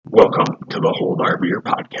Welcome to the Hold Our Beer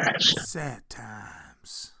podcast. Sad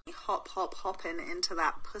times. Hopping into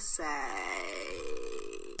that pussy.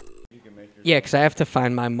 Yeah, because I have to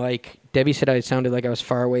find my mic. Debbie said I sounded like I was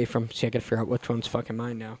far away from, so I gotta figure out which one's fucking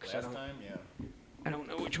mine now. Last time, yeah. I don't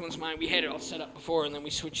know which one's mine. We had it all set up before, and then we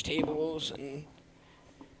switched tables, and...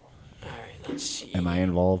 Alright, let's see. Am I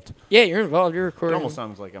involved? Yeah, you're involved. You're It recording. almost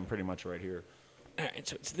sounds like I'm pretty much right here. Alright,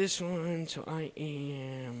 so it's this one, so I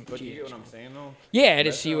am... But you get what I'm saying, though? Yeah, to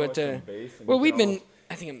That's see how what it's the... in bass, and Well, you we've can been...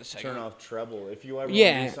 I think I'm the second. turn off treble. If you ever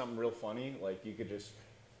Yeah. want to do something real funny, like you could just...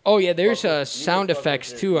 Oh, yeah, there's fuck with- sound you can fuck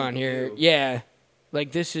effects, with too, your on here. EQ. Yeah.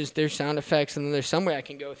 Like, there's sound effects, and then there's some way I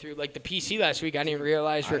can go through. Like, the PC last week, I didn't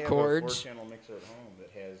realize records. I have a 4-channel mixer at home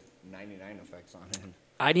that has 99 effects on it.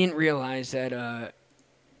 I didn't realize that,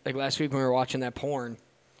 like, last week when we were watching that porn,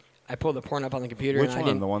 I pulled the porn up on the computer. Which and I one?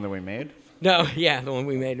 didn't... The one that we made? No, yeah, the one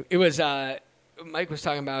we made. It was, Mike was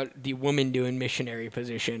talking about the woman doing missionary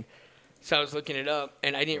position. So I was looking it up,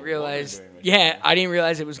 and I didn't The realize... woman doing missionary. Yeah, I didn't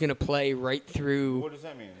realize it was going to play right through... What does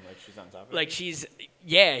that mean? Like she's on top of Like, it? she's...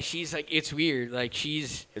 Yeah, she's, like, it's weird. Like,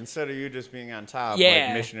 she's... Instead of you just being on top, Yeah.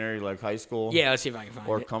 like missionary, like high school, Yeah, let's see if I can find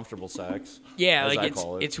or it. comfortable sex, Yeah, as like, I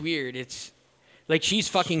call it. it's weird. It's... Like, she's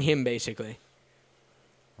fucking him, basically.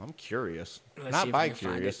 I'm curious. Let's see Not if by I can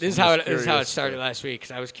find curious. it. This is I'm how just it curious started that- last week,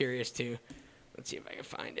 because I was curious, too. Let's see if I can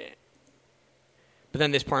find it. But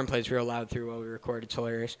then this porn plays real loud through while we record. It's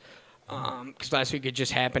hilarious. Because last week it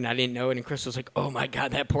just happened. I didn't know it, and Crystal's like, oh, my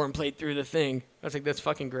God, that porn played through the thing. I was like, that's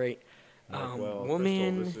fucking great. Like, well,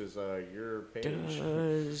 Woman Crystal, this is your page.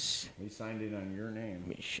 does We signed in on your name.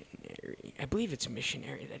 missionary. I believe it's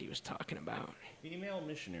missionary that he was talking about. Female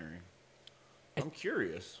missionary. I'm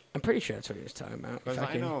curious. I'm pretty sure that's what he was talking about. Because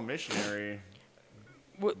I know missionary.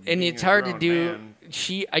 Well, and being it's a hard to grown do.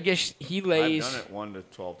 man, I guess he lays... I've done it 1 to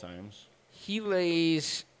 12 times. He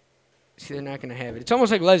lays. See, they're not gonna have it. It's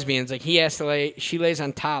almost like lesbians. Like he has to lay. She lays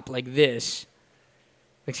on top like this.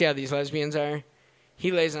 Like see how these lesbians are.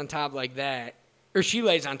 He lays on top like that, or she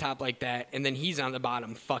lays on top like that, and then he's on the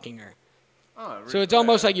bottom fucking her. Oh, So it's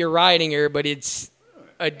almost like you're riding her, but it's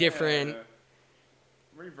a different.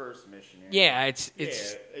 reverse missionary. Yeah, it's. Yeah,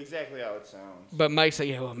 exactly how it sounds. But Mike's like,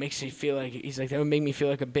 yeah, well, it makes me feel like. He's like, that would make me feel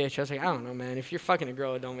like a bitch. I was like, I don't know, man. If you're fucking a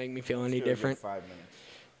girl, it don't make me feel any Let's do a good different. 5 minutes.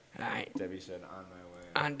 All right, Debbie said on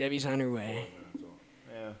my way. Debbie's on her way.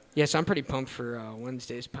 Yeah. Yes, I'm pretty pumped for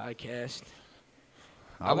Wednesday's podcast.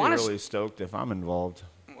 I'll be wanna really stoked if I'm involved.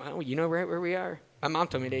 Well, you know right where we are. My mom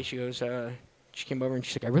told me today, she goes, she came over and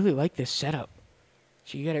she's like, I really like this setup.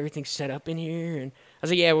 So you got everything set up in here? And I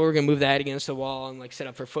was like, yeah, well, we're going to move that against the wall and, like, set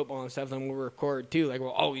up for football and stuff. Then we'll record, too. Like, we'll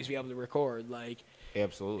always be able to record. Like,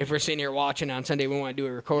 Absolutely. if we're sitting here watching on Sunday, we want to do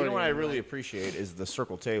a recording. You know what I really appreciate is the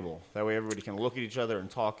circle table. That way everybody can look at each other and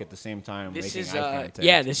talk at the same time, This making is, eye contact.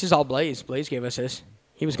 yeah, this is all Blaze. Blaze gave us this.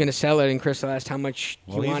 He was going to sell it, and Crystal asked how much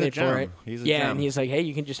Well, he he's a wanted for gem. it. He's a yeah, gem. and he's like, hey,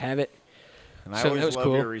 you can just have it. And I So that always was love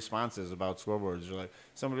cool. your responses about scoreboards. You're like,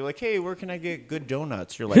 somebody like, hey, where can I get good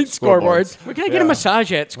donuts? You're like, Scoreboards. Where can I get a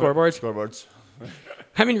massage at? Scoreboards. Scoreboards.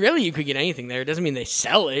 I mean, really, you could get anything there. It doesn't mean they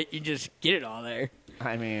sell it. You just get it all there.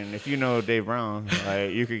 I mean, if you know Dave Brown,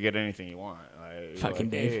 you could get anything you want. You're Fucking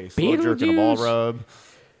like, Dave. Hey, slow jerk and a ball Beetlejuice. rub.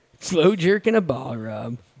 Slow jerk and a ball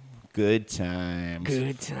rub. Good times.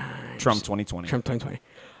 Good times. Trump 2020. Trump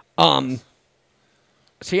 2020.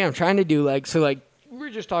 So yeah, I'm trying to do like we were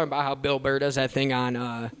just talking about how Bill Burr does that thing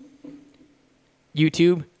on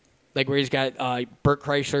YouTube, like where he's got Burt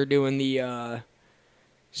Kreischer doing the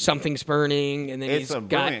Something's Burning, and then It's a he's got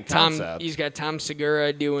brilliant concept. He's got Tom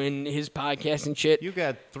Segura doing his podcast and shit. You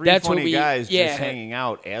got three That's what funny we- guys yeah. just hanging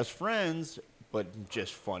out as friends, but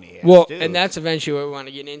just funny ass Well, dudes. and that's eventually what we want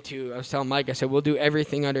to get into. I was telling Mike, I said, we'll do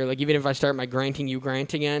everything under, like, even if I start my Granting You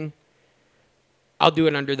Grant again, I'll do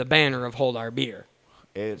it under the banner of Hold Our Beer.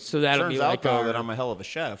 It so that'll turns be out, like though, our- that I'm a hell of a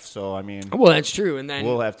chef, so, I mean, Well, that's true. And then,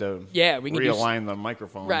 we'll have to yeah, we can do realign the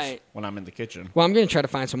microphones Right. when I'm in the kitchen. well, I'm going to try to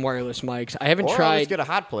find some wireless mics. I haven't Or I'll tried. just get a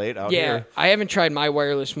hot plate out Yeah, here. I haven't tried my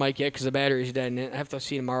wireless mic yet because the battery's dead in it. I have to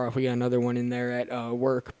see tomorrow if we got another one in there at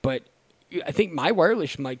work. But I think my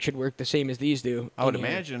wireless mic should work the same as these do. I would in here.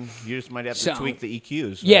 imagine you just might have to So- tweak the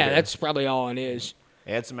EQs. Yeah, right there. that's probably all it is.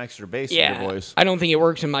 Add some extra bass in Yeah, your voice. I don't think it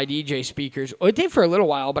works in my DJ speakers. Well, it did for a little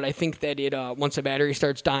while, but I think that it once the battery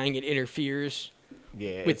starts dying, it interferes.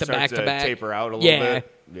 Yeah, with it the starts back-to-back. to taper out a little Yeah.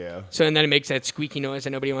 bit. Yeah. So and then it makes that squeaky noise that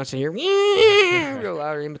nobody wants to hear. Real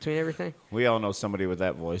loud in between everything. We all know somebody with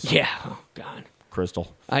that voice. Yeah. Oh God.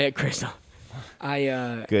 Crystal. I had Crystal.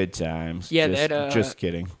 Good times. Yeah, just, that, just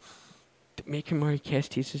kidding. Rick and Morty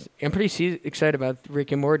cast teases. I'm pretty excited about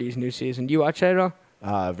Rick and Morty's new season. Do you watch that at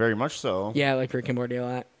all? Very much so. Yeah, I like Rick and Morty a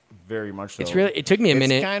lot. Very much so. It took me a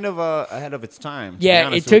minute. It's kind of ahead of its time. to be Yeah,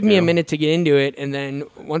 honest it took with me a you. minute to get into it, and then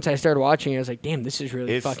once I started watching, I was like, "Damn, this is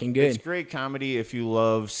really It's fucking good." It's great comedy if you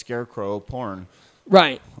love scarecrow porn,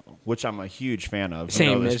 Right? which I'm a huge fan of. You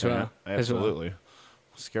Same know this, as well, Grant. as well. Absolutely.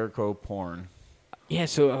 Scarecrow porn. Yeah.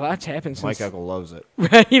 So a lot's happened since. Mike Eckel loves it.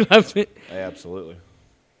 Right? He loves it. Absolutely.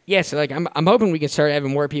 Yeah. So like, I'm hoping we can start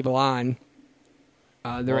having more people on the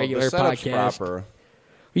Well, regular the setup's podcast. proper.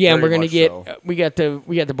 Yeah, and Very we're gonna much get so. we got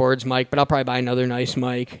the boards mic, but I'll probably buy another nice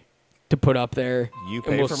mic to put up there. You and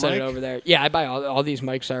pay we'll for set it mic? over there. Yeah, I buy all these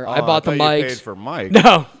mics are. Oh, I bought the thought you mics. paid for Mike.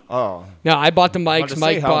 No, Oh. no, I bought the about mics. to say,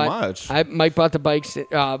 Mike how bought. much? Mike bought the bikes. Mic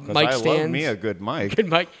I stands. love me a good mic. Good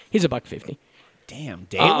mic. He's $150. Damn,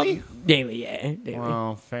 daily? Daily, yeah, daily.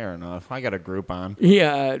 Well, fair enough. I got a Groupon.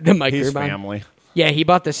 Yeah, the mic. He's Groupon. family. Yeah, he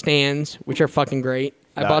bought the stands, which are fucking great.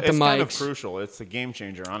 I bought the it's mics. kind of crucial. It's a game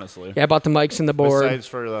changer, honestly. Yeah, I bought the mics and the board. Besides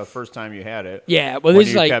for the first time you had it. Yeah, well, when this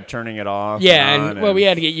is you like kept turning it off. yeah, on and well, we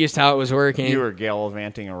had to get used to how it was working. You were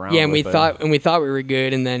gallivanting around. Yeah, and we with thought we were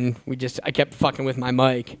good, and then I kept fucking with my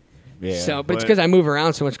mic. Yeah, So, but it's because I move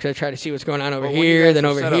around so much because I try to see what's going on over but when you here, guys then are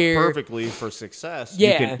over set here. up perfectly for success.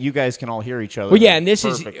 Yeah. you guys can all hear each other. Well, yeah, and this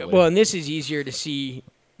perfectly. this is easier to see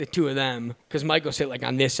the two of them because Mike will sit like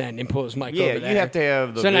on this end and pull his mic Yeah, over there. you have to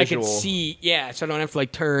have the so then visual. I can see. Yeah, so I don't have to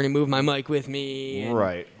like turn and move my mic with me. And,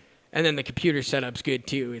 Right. And then the computer setup's good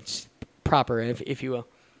too. It's proper, if you will.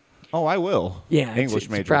 Oh, I will. Yeah, English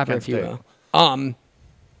it's major. proper, Kent if you State. will.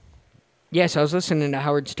 Yes, I was listening to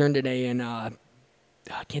Howard Stern today, and I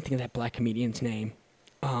can't think of that black comedian's name.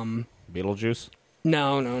 Beetlejuice.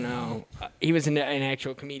 No. He was an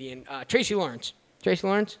actual comedian. Tracy Lawrence. Tracy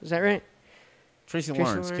Lawrence, is that right? Tracy Tracy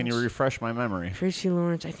Lawrence. Can you Lawrence. refresh my memory? Tracy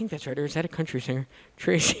Lawrence, I think that's right. Or is that a country singer?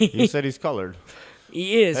 Tracy. You said he's colored.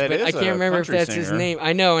 He is, That but is I can't a remember if country that's his singer. name.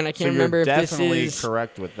 I know, and I So can't you're remember if this definitely is.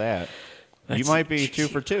 correct with that. You Let's might be see. 2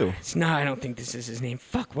 for 2. No, I don't think this is his name.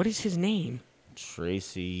 Fuck, what is his name?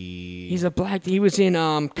 Tracy. He's a black. He was in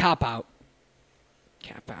Cop Out.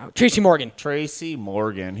 Tracy Morgan. Tracy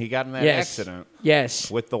Morgan. He got in that Yes. accident Yes.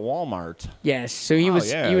 with the Walmart. Yes. So he Oh,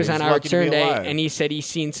 was yeah, he was he's on Howard lucky to Stern be Day, alive. and he said he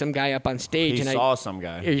seen some guy up on stage, He and saw some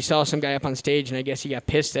guy. he saw some guy up on stage, and I guess he got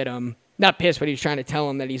pissed at him. Not pissed, but he was trying to tell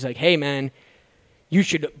him that he's like, "Hey, man, you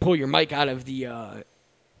should pull your mic out of the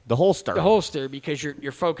holster because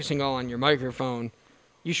you're focusing all on your microphone.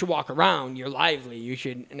 You should walk around. You're lively. You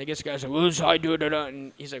should." And I guess the guy's like, "Well, this is how I do it."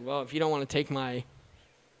 And he's like, "Well, if you don't want to take my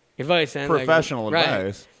advice, then Professional like, right."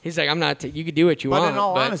 advice. He's like, "I'm not. You could do what you But want." in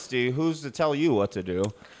all but honesty, who's to tell you what to do?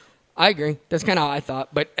 I agree. That's kind of how I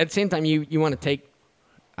thought. But at the same time, you want to take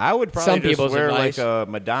I would probably Some just people's wear advice. like a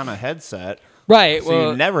Madonna headset, right. so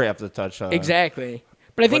well, you never have to touch. exactly.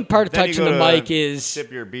 But I think part of then you touching go the to mic is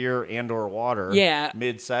sip your beer and or water. Yeah.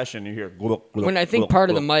 Mid-session, you hear. Gluk, gluk, when I think gluk, part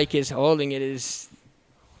of the gluk. mic is holding it is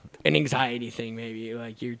an anxiety thing. Maybe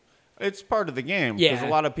like you're It's part of the game because Yeah.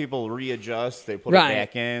 a lot of people readjust. They put Right. it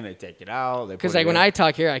back in. They take it out. They because put like it when in. I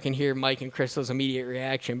talk here, I can hear Mike and Crystal's immediate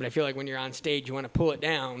reaction. But I feel like when you're on stage, you want to pull it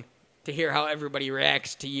down to hear how everybody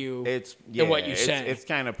reacts to you. It's and what you it's, say. It's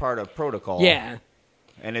kind of part of protocol. Yeah.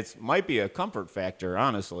 and it might be a comfort factor,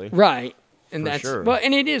 honestly. Right. And For that's sure. well,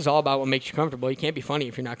 and it is all about what makes you comfortable. You can't be funny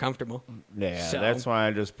if you're not comfortable. Yeah, So- that's why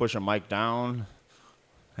I just push a mic down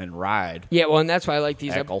and ride. Yeah, well, and that's why I like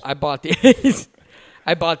these. Heckle. I bought these.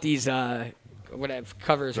 I bought these. Whatever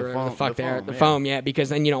covers The or whatever the foam- fuck the they are. foam, The yeah. foam, yeah, because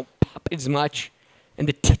then you don't pop as much, and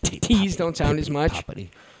the T's don't sound as much,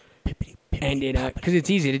 and it because it's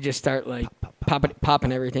easy to just start like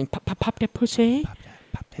popping everything. Pop that pussy.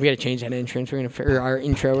 We got to change that entrance. We're gonna figure our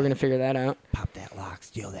intro. We're gonna figure that out. Pop that lock,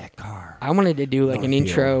 steal that car. I wanted to do like an Northfield.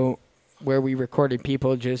 intro where we recorded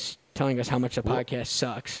people just telling us how much the podcast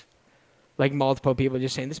sucks. Like multiple people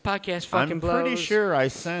just saying this podcast fucking I'm blows. pretty sure I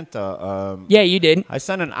sent Yeah, you did. I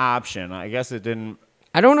sent an option. I guess it didn't.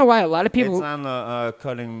 I don't know why a lot of people. It's on the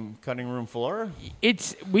cutting room floor.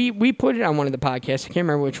 We put it on one of the podcasts. I can't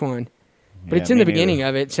remember which one, but Yeah, it's in the me beginning neither.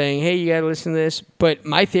 of it saying, "Hey, you got to listen to this." But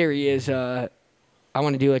my theory is, I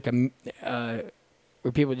want to do like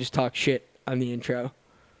where people just talk shit on the intro.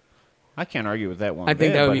 I can't argue with that one. I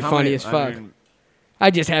think bit, that would but be how funny many- as I fuck. mean, I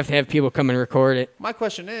just have to have people come and record it. my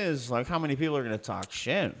question is, like, how many people are going to talk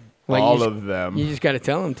shit? Like, All you of them. You just got to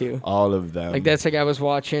tell them to. All of them. Like that's like I was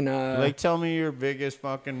watching. Like, tell me your biggest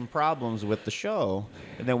fucking problems with the show,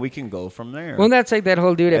 and then we can go from there. well, that's like that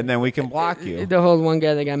whole dude. and then we can block you. The whole one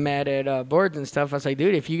guy that got mad at boards and stuff. I was like,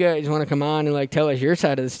 dude, if you guys want to come on and like tell us your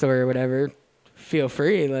side of the story or whatever, feel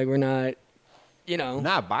free. Like we're not,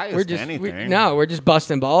 Not biased we're to just anything. we're just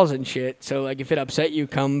busting balls and shit. So like if it upset you,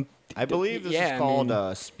 come. I believe this Yeah, is I called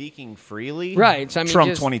mean- Speaking Freely. Right. So I mean, Trump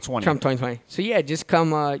just- 2020. Trump 2020. So yeah, just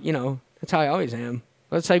come. That's how I always am.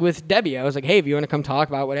 Well, it's like with Debbie. I was like, hey, if you want to come talk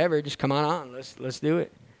about whatever, just come on. Let's do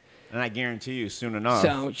it. And I guarantee you, soon enough.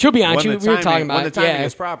 So she'll be on. We were talking about when the it. timing Yeah.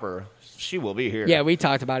 is proper, she will be here. Yeah, we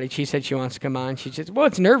talked about it. She said she wants to come on. She said, well,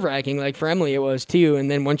 it's nerve-wracking. Like, for Emily, it was, too. And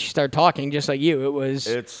then once you start talking, just like you, it was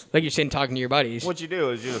like you're sitting talking to your buddies. What you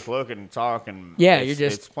do is you just look and talk, and Yeah,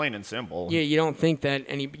 it's plain and simple. Yeah, you don't think that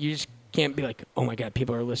you just can't be like, oh, my God,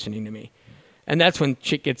 people are listening to me. And that's when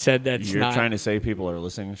shit gets said that's You're not. trying to say people are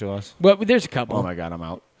listening to us? Well, there's a couple. Oh, my God, I'm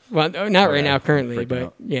out. Well, not right now, I'm currently, freaking but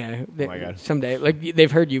out. yeah. Oh, my God. Someday. Like,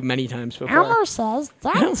 they've heard you many times before. Elmer says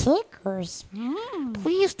that tickers.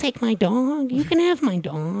 Please take my dog. You can have my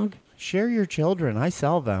dog. Share your children. I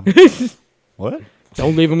sell them. What?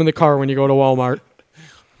 Don't leave them in the car when you go to Walmart.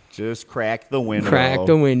 Just crack the window. Crack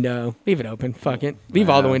the window. Leave it open. Fuck it. Leave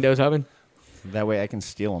all the windows open. That way I can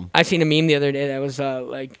steal them. I seen a meme the other day that was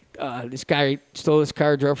this guy stole his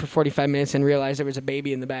car, drove for 45 minutes, and realized there was a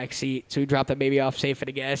baby in the back seat. So he dropped the baby off safe at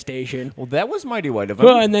a gas station. Well, that was mighty white of him.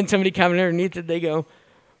 Well, and then somebody commented underneath it. They go,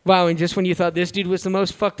 wow, and just when you thought this dude was the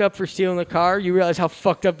most fucked up for stealing the car, you realize how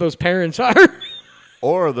fucked up those parents are.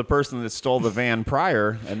 Or the person that stole the van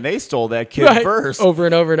prior, and they stole that kid Right. first. Over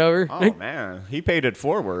and over and over. Oh, man. He paid it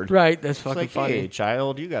forward. Right, that's It's fucking like, funny. hey,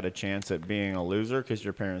 child, you got a chance at being a loser because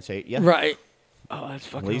your parents hate you. Right. Oh, that's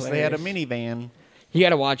fucking At least hilarious. they had a minivan. You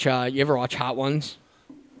gotta watch, you ever watch Hot Ones?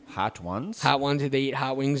 Hot ones? Hot Ones, they eat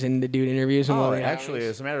hot wings and the dude interviews them. Oh, while they eat hot actually, wings.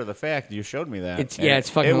 as a matter of the fact, you showed me that. It's- And yeah, it's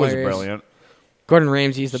fucking It was hilarious. brilliant. Gordon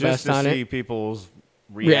Ramsay's the Just best to on see it. people's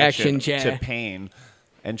reaction Reactions, yeah. to pain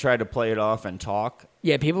and try to play it off and talk.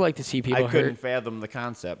 Yeah, people like to see people I couldn't hurt. fathom the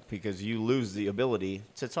concept because you lose the ability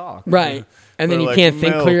to talk. Right. And then They're you like, can't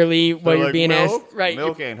think "Milk." clearly while They're you're like, being "Milk? asked. Right.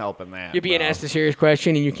 Milk ain't helping that. You're being bro." asked a serious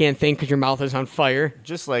question and you can't think because your mouth is on fire.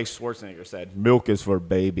 Just like Schwarzenegger said, milk is for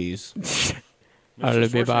babies. Out Mr.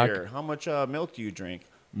 of the back. Schwarzenegger, how much milk do you drink?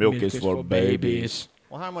 Milk is for babies. babies.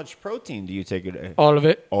 Well, how much protein do you take a day? All of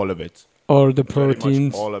it. All of it. All the Pretty much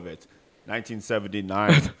proteins. all of it.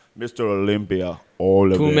 1979, Mr. Olympia.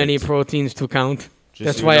 All of Too it. many proteins to count. Just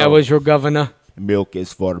That's so why you I know. was your governor. Milk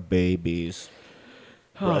is for babies.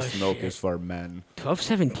 Oh, Breast milk shit. is for men.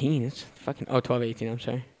 12:17. It's fucking. Oh, 12:18. I'm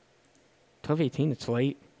sorry. 12:18. It's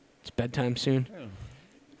late. It's bedtime soon.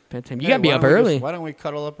 Bedtime. You Hey, gotta be why up don't we early. why don't we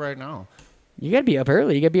cuddle up right now? You gotta be up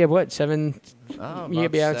early. You gotta be up what? 7. Oh, You gotta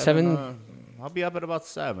about be out 7. I'll be up at about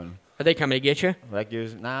 7. Are they coming to get you? That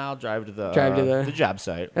gives. Nah, I'll drive to the Drive to the- job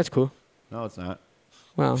site. That's cool. No, it's not.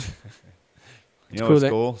 Well, You know cool what's that-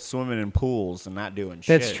 cool? Swimming in pools and not doing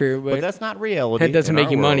shit. That's true, but that's not reality. that doesn't in make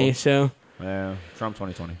our you money. world. So Yeah, Trump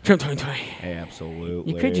 2020. Trump 2020.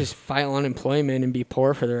 Absolutely. You could just file unemployment and be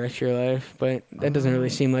poor for the rest of your life, but that doesn't really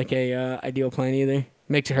seem like a ideal plan either.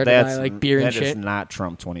 Makes it hard to buy like beer and That is shit. not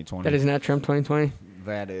Trump 2020. That is not Trump 2020.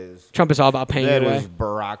 That is. Trump is all about paying That your is way.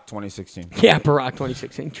 Barack 2016. Yeah, Barack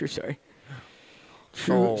 2016. True story. So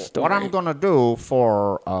True story. what I'm gonna do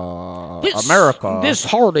for America this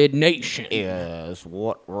hearted nation. is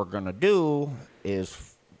what we're gonna do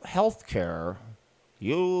is healthcare.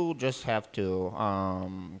 You just have to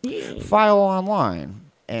file online,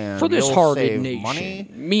 and For this you'll hearted save nation, money.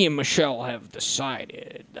 me and Michelle have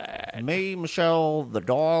decided that Me, Michelle, the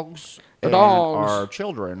dogs, The and dogs. our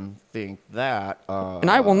children think that. and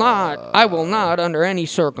I will not under any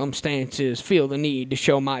circumstances feel the need to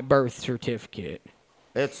show my birth certificate.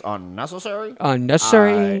 It's unnecessary.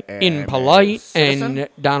 Unnecessary, I am impolite, a citizen and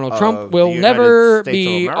Donald of Trump will the United never States of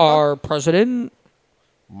be America. our president.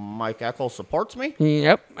 Mike Eccles supports me,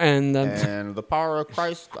 Yep, and and the power of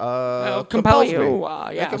Christ compel compels you. me. Yeah,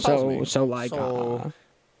 It compels me. so like So,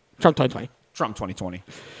 Trump 2020. Trump 2020.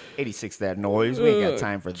 86 that noise. We ain't got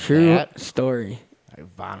time for True that. story.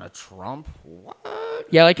 Ivana Trump? What?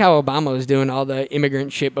 Yeah, I like how Obama was doing all the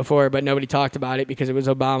immigrant shit before, but nobody talked about it because it was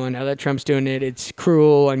Obama. Now that Trump's doing it, it's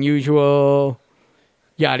cruel, unusual,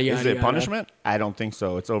 yada, yada, Is it yada. punishment? I don't think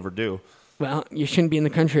so. It's overdue. Well, you shouldn't be in the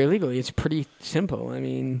country illegally. It's pretty simple. I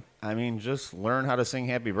mean, Just learn how to sing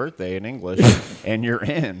happy birthday in English and you're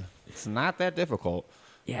in. It's not that difficult.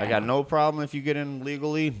 yeah. I got no problem if you get in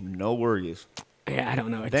legally. No worries. Yeah, I don't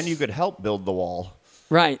know. Then you could help build the wall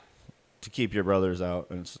Right. to keep your brothers out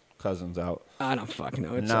and cousins out. I don't fucking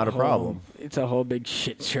know. It's Not a whole- problem. It's a whole big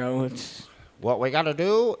shit show. It's What we got to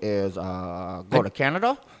do is go to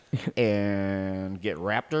Canada and get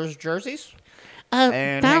Raptors jerseys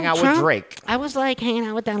and hang out with Drake. I was like hanging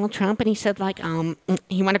out with Donald Trump, and he said like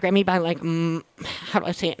he wanted to grab me by like how do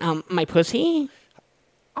I say it my pussy.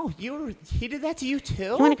 Oh, he did that to you too? He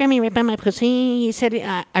wanted to grab me right by my pussy. He said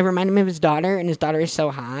I remind him of his daughter, and his daughter is so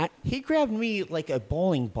hot. He grabbed me like a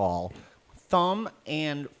bowling ball, thumb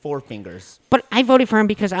and forefingers. But I voted for him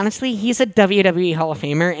because honestly, he's a WWE Hall of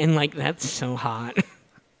Famer, and like that's so hot.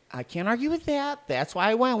 I can't argue with that. That's why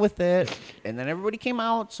I went with it. And then everybody came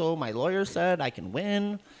out, so my lawyer said I can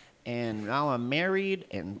win. And now I'm married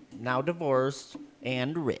and now divorced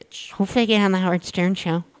and rich. Hopefully I get on the Howard Stern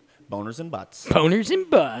show. Boners and butts. Boners and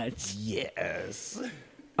butts. Yes.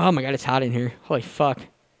 Oh my God, it's hot in here. Holy fuck.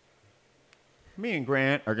 Me and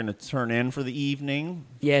Grant are going to turn in for the evening.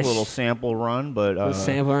 Yes. A little sample run, but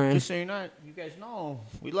sample run. just so you guys know,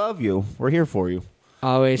 we love you. We're here for you.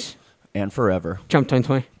 Always. And forever. Trump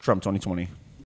 2020. Trump 2020.